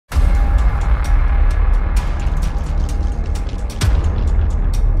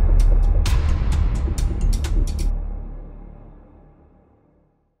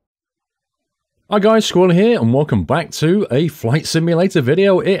Hi guys, Squirrel here, and welcome back to a flight simulator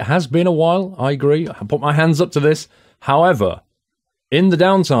video. It has been a while, I agree. I put my hands up to this. However, in the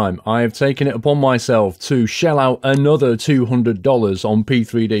downtime, I have taken it upon myself to shell out another $200 on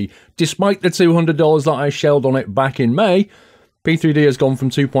P3D. Despite the $200 that I shelled on it back in May, P3D has gone from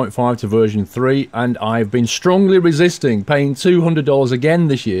 2.5 to version 3, and I've been strongly resisting paying $200 again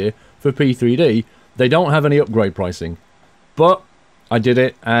this year for P3D. They don't have any upgrade pricing. But I did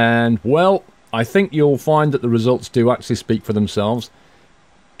it, and well, I think you'll find that the results do actually speak for themselves.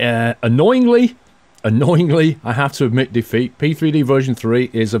 Annoyingly, I have to admit defeat. P3D version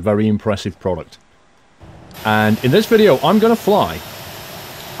 3 is a very impressive product. And in this video, I'm going to fly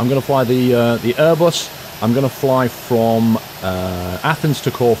the Airbus. I'm going to fly from Athens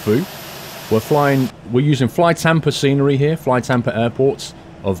to Corfu. We're using Fly Tampa scenery here, Fly Tampa airports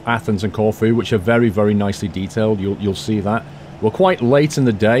of Athens and Corfu, which are very, very nicely detailed. You'll see that. We're quite late in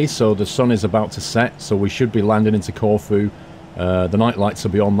the day, so the sun is about to set, so we should be landing into Corfu. The night lights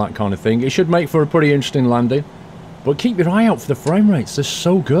will be on, that kind of thing. It should make for a pretty interesting landing. But keep your eye out for the frame rates. They're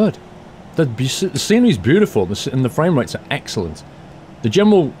so good. The scenery's beautiful, and the frame rates are excellent. The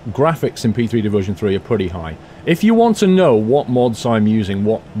general graphics in P3D version 3 are pretty high. If you want to know what mods I'm using,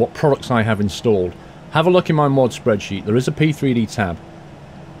 what products I have installed, have a look in my mod spreadsheet. There is a P3D tab.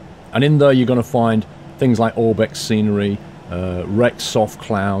 And in there you're going to find things like Orbex scenery, Rex soft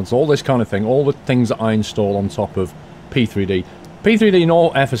clouds, all this kind of thing, all the things that I install on top of P3D. P3D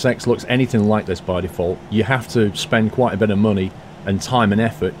nor FSX looks anything like this by default. You have to spend quite a bit of money and time and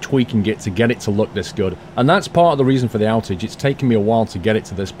effort tweaking it to get it to look this good, and that's part of the reason for the outage. It's taken me a while to get it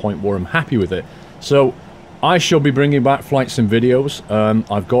to this point where I'm happy with it. So I shall be bringing back flight sim videos.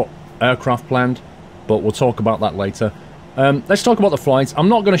 I've got aircraft planned, but we'll talk about that later. Let's talk about the flights. I'm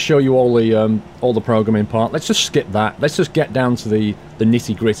not going to show you all the programming part. Let's just skip that. Let's just get down to the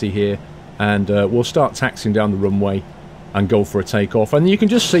nitty-gritty here, and we'll start taxiing down the runway and go for a takeoff. And you can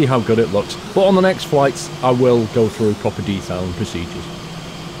just see how good it looks. But on the next flights, I will go through proper detail and procedures.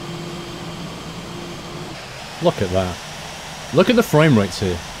 Look at that. Look at the frame rates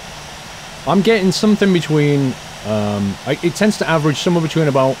here. I'm getting something between... it tends to average somewhere between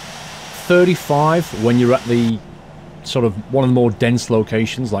about 35 when you're at the... sort of one of the more dense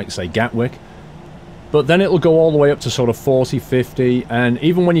locations, like say Gatwick, but then it'll go all the way up to sort of 40, 50, and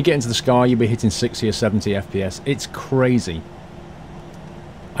even when you get into the sky you'll be hitting 60 or 70 FPS. It's crazy.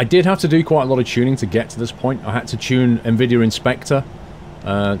 I did have to do quite a lot of tuning to get to this point. I had to tune NVIDIA Inspector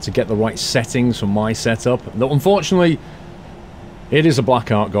to get the right settings for my setup. Though unfortunately it is a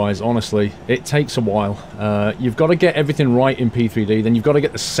black art, guys. Honestly, it takes a while. You've got to get everything right in P3D, then you've got to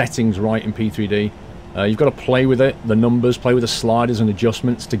get the settings right in P3D. You've got to play with it, the numbers, play with the sliders and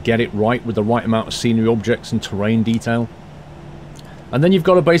adjustments to get it right with the right amount of scenery objects and terrain detail. And then you've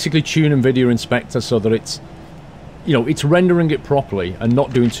got to basically tune NVIDIA Inspector so that it's, you know, it's rendering it properly and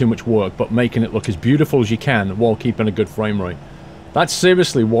not doing too much work, but making it look as beautiful as you can while keeping a good frame rate. That's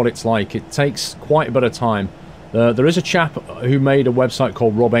seriously what it's like. It takes quite a bit of time. There is a chap who made a website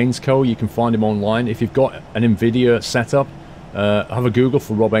called Rob Ainscoe. You can find him online. If you've got an NVIDIA setup, have a Google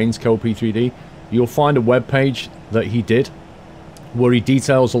for Rob Ainscoe P3D. You'll find a web page that he did where he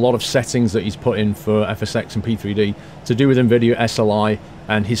details a lot of settings that he's put in for FSX and P3D to do with NVIDIA SLI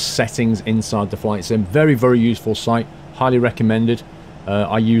and his settings inside the flight sim. Very, very useful site. Highly recommended.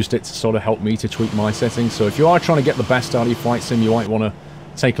 I used it to sort of help me to tweak my settings. So if you are trying to get the best out of your flight sim, you might want to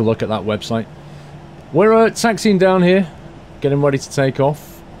take a look at that website. We're taxiing down here, getting ready to take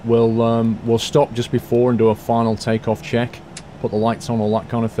off. We'll stop just before and do a final takeoff check. Put the lights on, all that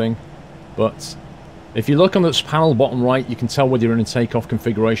kind of thing. But if you look on this panel bottom right, you can tell whether you're in a takeoff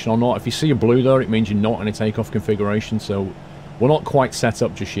configuration or not. If you see a blue there, it means you're not in a takeoff configuration, so we're not quite set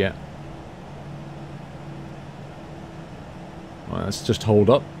up just yet. Right, let's just hold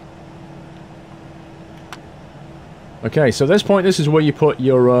up. Okay, so at this point, this is where you put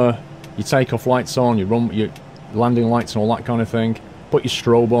your takeoff lights on, your landing lights and all that kind of thing. Put your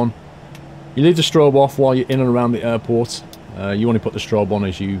strobe on. You leave the strobe off while you're in and around the airport. You only put the strobe on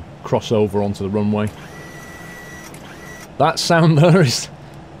as you cross over onto the runway. That sound there is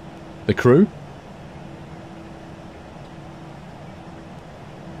the crew.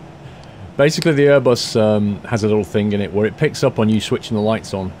 Basically the Airbus has a little thing in it where it picks up on you switching the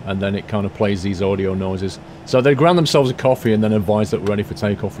lights on, and then it kind of plays these audio noises. So they grab themselves a coffee and then advise that we're ready for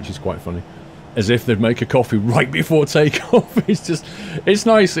takeoff, which is quite funny. As if they'd make a coffee right before takeoff. It's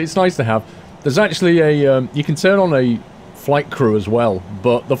nice to have. There's actually a, you can turn on a flight crew as well,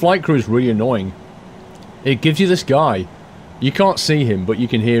 but the flight crew is really annoying. It gives you this guy. You can't see him, but you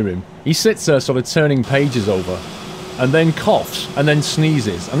can hear him. He sits there sort of turning pages over, and then coughs, and then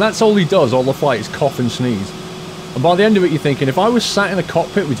sneezes. And that's all he does all the flight, is cough and sneeze. And by the end of it, you're thinking, if I was sat in a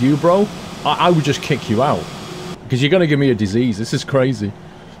cockpit with you, bro, I would just kick you out. Because you're going to give me a disease. This is crazy.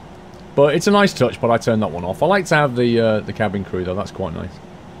 But it's a nice touch, but I turned that one off. I like to have the cabin crew, though. That's quite nice.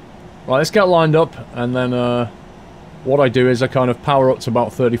 Right, let's get lined up, and then what I do is I kind of power up to about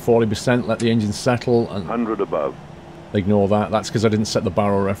 30-40%, let the engine settle, and 100 above. Ignore that. That's because I didn't set the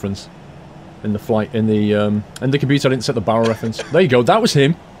barrel reference in the flight, in the computer. I didn't set the barrel reference. There you go. That was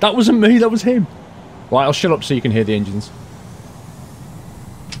him. That wasn't me. That was him. Right, I'll shut up so you can hear the engines.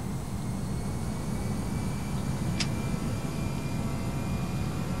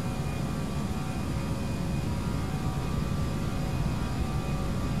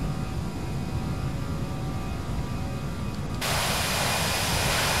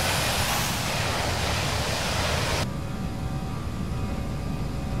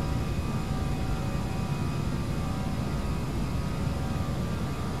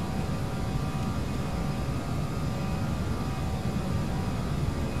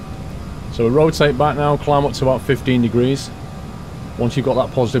 So we rotate back now, climb up to about 15 degrees. Once you've got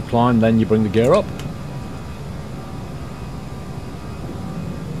that positive climb, then you bring the gear up.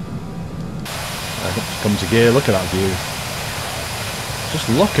 There comes a gear. Look at that view. Just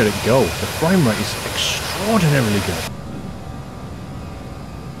look at it go. The frame rate is extraordinarily good.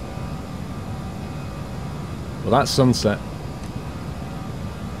 Well, that's sunset.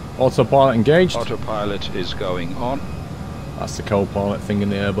 Autopilot engaged. Autopilot is going on. That's the co-pilot thing in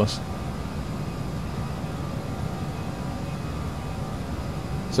the Airbus.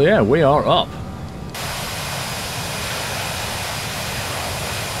 So yeah, we are up.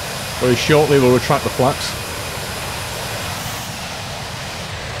 Very shortly we'll retract the flaps.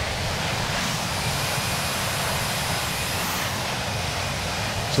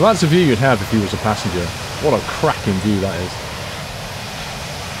 So that's the view you'd have if you was a passenger. What a cracking view that is.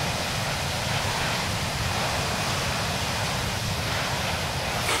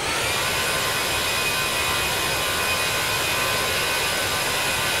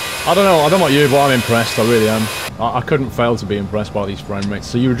 I don't know about you, but I'm impressed, I really am. I couldn't fail to be impressed by these frame rates.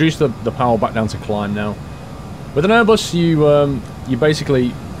 So you reduce the power back down to climb now. With an Airbus, you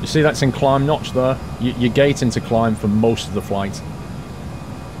basically, you see that's in climb notch there? You gate into climb for most of the flight.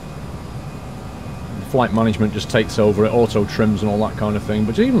 The flight management just takes over, it auto trims and all that kind of thing,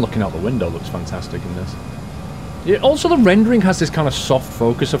 but even looking out the window looks fantastic in this. Yeah, also the rendering has this kind of soft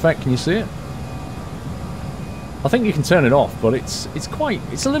focus effect, can you see it? I think you can turn it off, but it's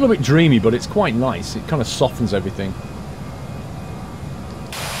a little bit dreamy, but it's quite nice. It kind of softens everything.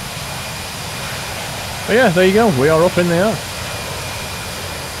 But yeah, there you go. We are up in the air.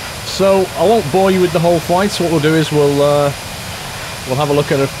 So I won't bore you with the whole flight. So what we'll do is we'll have a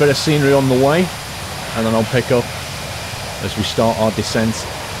look at a bit of scenery on the way, and then I'll pick up as we start our descent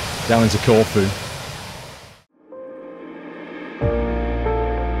down into Corfu.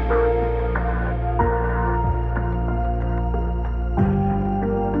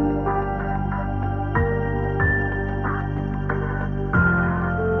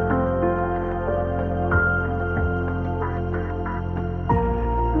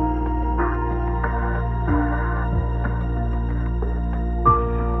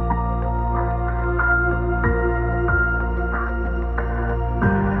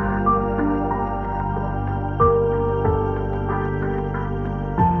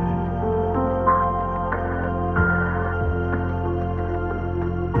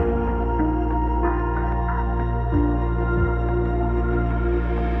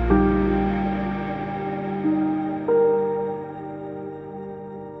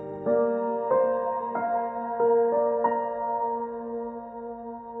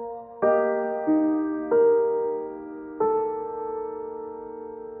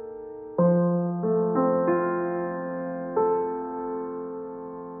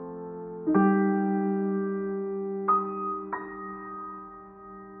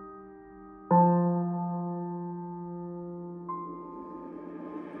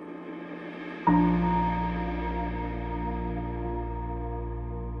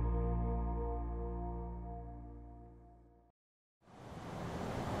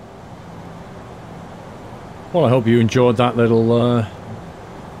 Well, I hope you enjoyed that little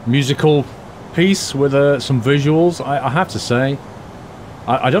musical piece with some visuals. I have to say,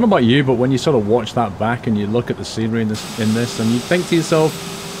 I don't know about you, but when you sort of watch that back and you look at the scenery in this, and you think to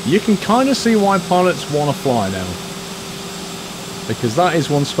yourself, you can kind of see why pilots want to fly now. Because that is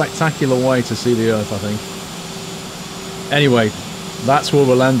one spectacular way to see the Earth, I think. Anyway, that's where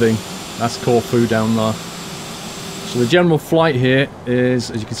we're landing. That's Corfu down there. So the general flight here is,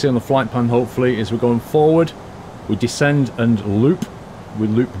 as you can see on the flight pan hopefully, is we're going forward We descend and loop. We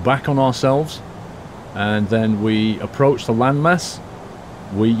loop back on ourselves. And then we approach the landmass.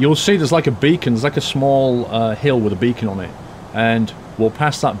 You'll see there's like a beacon. There's like a small hill with a beacon on it. And we'll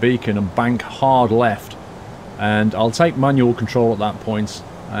pass that beacon and bank hard left. And I'll take manual control at that point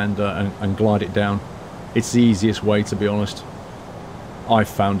and glide it down. It's the easiest way, to be honest. I've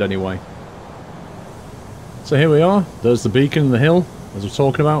found anyway. So here we are. There's the beacon and the hill, as we're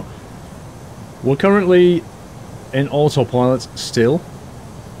talking about. We're currently in autopilot still.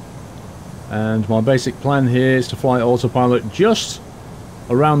 And my basic plan here is to fly autopilot just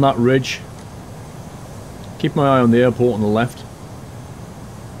around that ridge. Keep my eye on the airport on the left.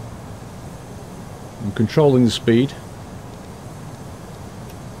 I'm controlling the speed.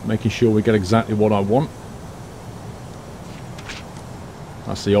 Making sure we get exactly what I want.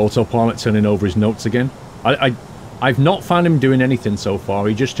 That's the autopilot turning over his notes again. I've not found him doing anything so far.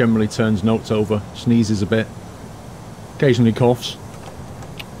 He just generally turns notes over, sneezes a bit, occasionally coughs.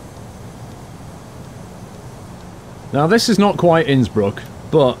 Now this is not quite Innsbruck,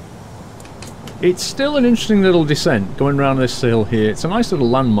 but it's still an interesting little descent going around this hill here. It's a nice little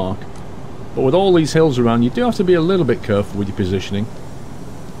landmark, but with all these hills around you do have to be a little bit careful with your positioning.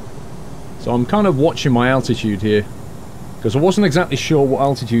 So I'm kind of watching my altitude here, because I wasn't exactly sure what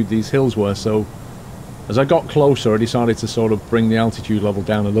altitude these hills were, so as I got closer I decided to sort of bring the altitude level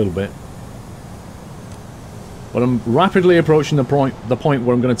down a little bit. But I'm rapidly approaching the point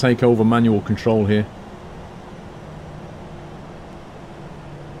where I'm going to take over manual control here.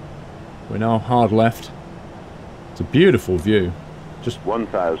 We're now hard left. It's a beautiful view. Just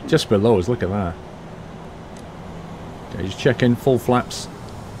 1,000. Just below us, look at that. Okay, just check in, full flaps.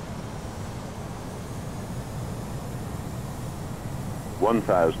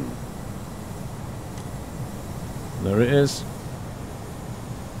 1,000. There it is.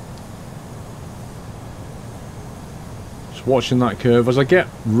 Just watching that curve. As I get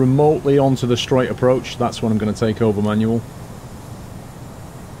remotely onto the straight approach, that's when I'm going to take over manual.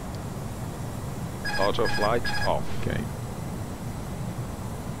 Auto flight off. Okay.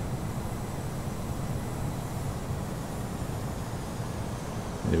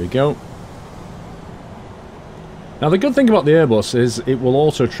 There we go. Now the good thing about the Airbus is it will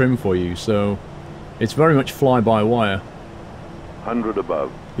auto trim for you, so it's very much fly-by-wire. 100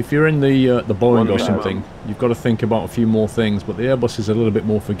 above. If you're in the Boeing or something, you've got to think about a few more things, but the Airbus is a little bit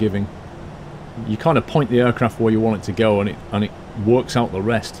more forgiving. You kind of point the aircraft where you want it to go, and it works out the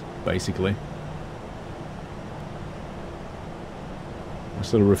rest, basically.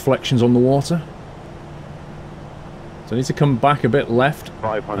 Nice little reflections on the water. So I need to come back a bit left,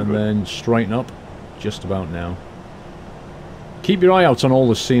 500. and then straighten up just about now. Keep your eye out on all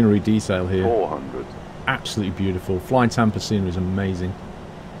the scenery detail here. 400. Absolutely beautiful. Fly Tampa scenery is amazing.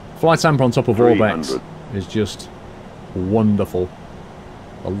 Fly Tampa on top of Orbex is just wonderful.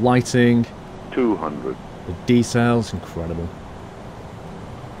 The lighting, 200. the details, incredible.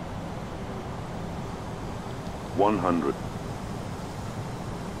 100.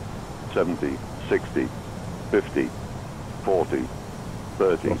 70, 60, 50, 40,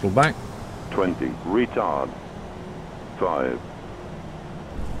 30. Throttle back. 20. Retard. 5.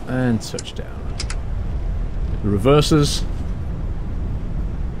 And touchdown. The reversers.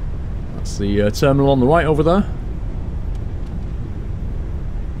 That's the terminal on the right over there.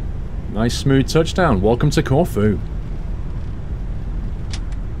 Nice smooth touchdown. Welcome to Corfu.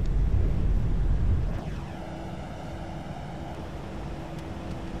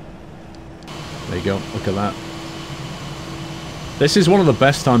 There you go. Look at that. This is one of the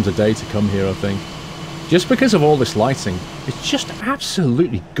best times of day to come here, I think. Just because of all this lighting. It's just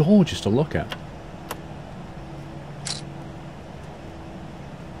absolutely gorgeous to look at.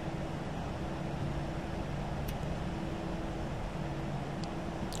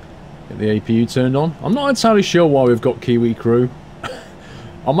 Get the APU turned on. I'm not entirely sure why we've got Kiwi crew.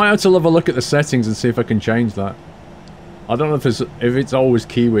 I might have to have a look at the settings and see if I can change that. I don't know if it's always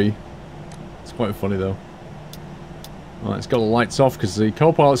Kiwi. It's quite funny though. Right, it's got the lights off because the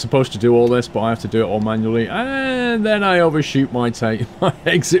co-pilot's supposed to do all this, but I have to do it all manually, and then I overshoot my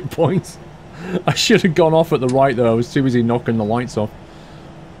exit point. I should have gone off at the right though. I was too busy knocking the lights off.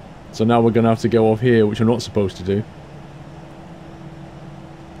 So now we're going to have to go off here, which I'm not supposed to do.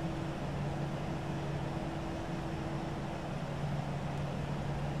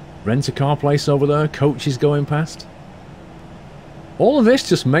 Rent-a-car place over there, coaches going past. All of this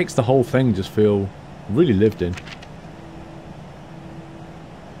just makes the whole thing just feel really lived in.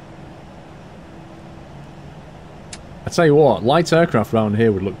 I tell you what, light aircraft around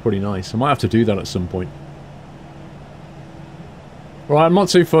here would look pretty nice. I might have to do that at some point. Right, I'm not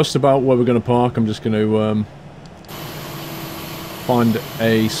too fussed about where we're going to park. I'm just going to find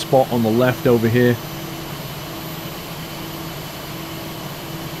a spot on the left over here.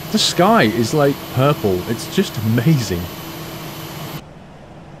 The sky is like purple. It's just amazing.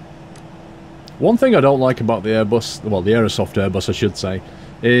 One thing I don't like about the Airbus, well, the Aerosoft Airbus I should say,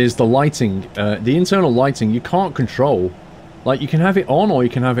 is the lighting. The internal lighting you can't control. Like, you can have it on or you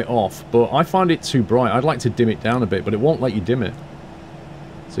can have it off, but I find it too bright. I'd like to dim it down a bit, but it won't let you dim it.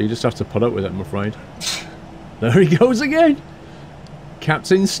 So you just have to put up with it, I'm afraid. There he goes again!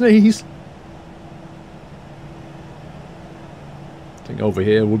 Captain Sneeze! I think over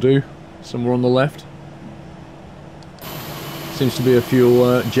here will do. Somewhere on the left. Seems to be a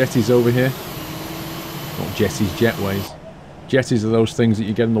few jetties over here. Not jetties, jetways. Jetties are those things that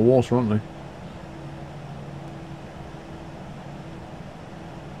you get in the water, aren't they?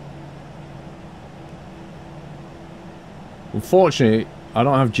 Unfortunately, I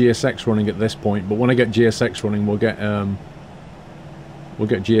don't have GSX running at this point, but when I get GSX running, we'll get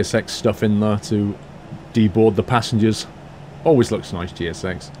GSX stuff in there to deboard the passengers. Always looks nice,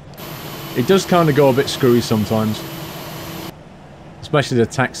 GSX. It does kind of go a bit screwy sometimes. Especially the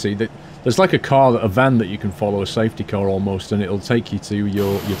taxi. There's like a van that you can follow, a safety car almost, and it'll take you to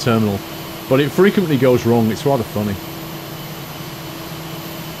your terminal. But it frequently goes wrong, it's rather funny.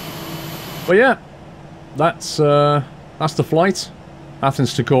 But yeah, that's the flight.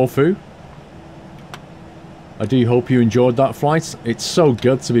 Athens to Corfu. I do hope you enjoyed that flight. It's so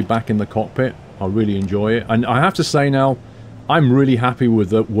good to be back in the cockpit. I really enjoy it. And I have to say now, I'm really happy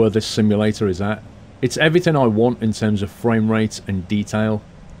with where this simulator is at. It's everything I want in terms of frame rate and detail.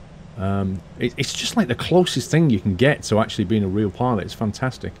 It's just like the closest thing you can get to actually being a real pilot. It's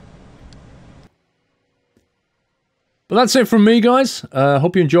fantastic. But that's it from me, guys.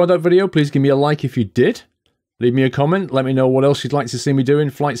 Hope you enjoyed that video. Please give me a like if you did. Leave me a comment. Let me know what else you'd like to see me do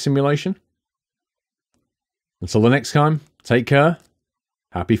in flight simulation. Until the next time, take care.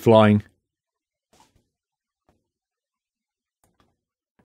 Happy flying.